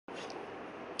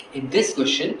In this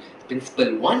question,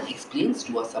 Principle 1 explains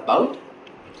to us about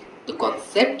the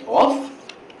concept of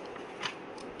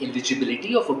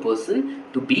eligibility of a person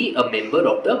to be a member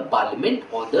of the parliament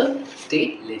or the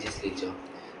state legislature.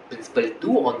 Principle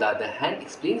 2, on the other hand,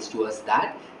 explains to us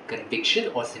that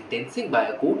conviction or sentencing by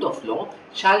a court of law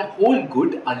shall hold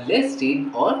good unless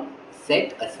stayed or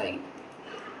set aside.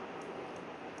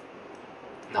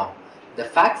 Now, the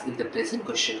facts in the present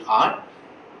question are: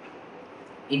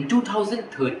 in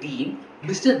 2013,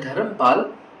 Mr.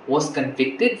 Dharampal was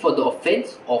convicted for the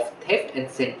offence of theft and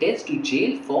sentenced to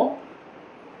jail for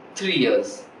 3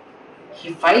 years. He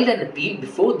filed an appeal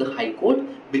before the High Court,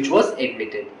 which was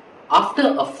admitted.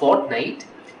 After a fortnight,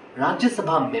 Rajya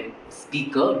Sabha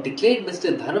Speaker declared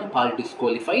Mr. Dharampal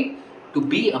disqualified to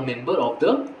be a member of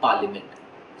the Parliament.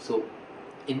 So,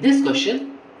 in this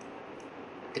question,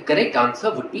 the correct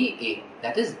answer would be A.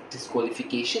 That is,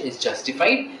 disqualification is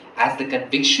justified as the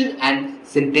conviction and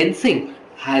sentencing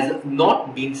has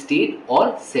not been stayed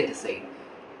or set aside.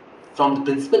 From the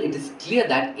principle, it is clear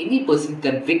that any person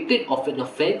convicted of an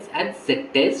offence and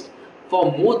sentenced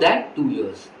for more than 2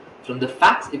 years. From the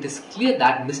facts, it is clear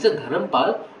that Mr.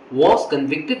 Dharampal was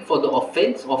convicted for the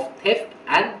offence of theft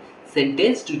and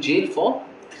sentenced to jail for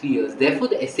 3 years. Therefore,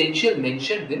 the essential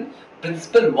mentioned in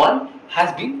Principle 1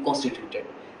 has been constituted.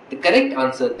 The correct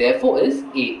answer therefore is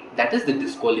A. That is, the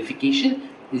disqualification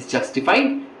is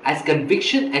justified as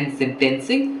conviction and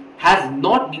sentencing has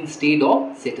not been stayed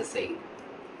or set aside.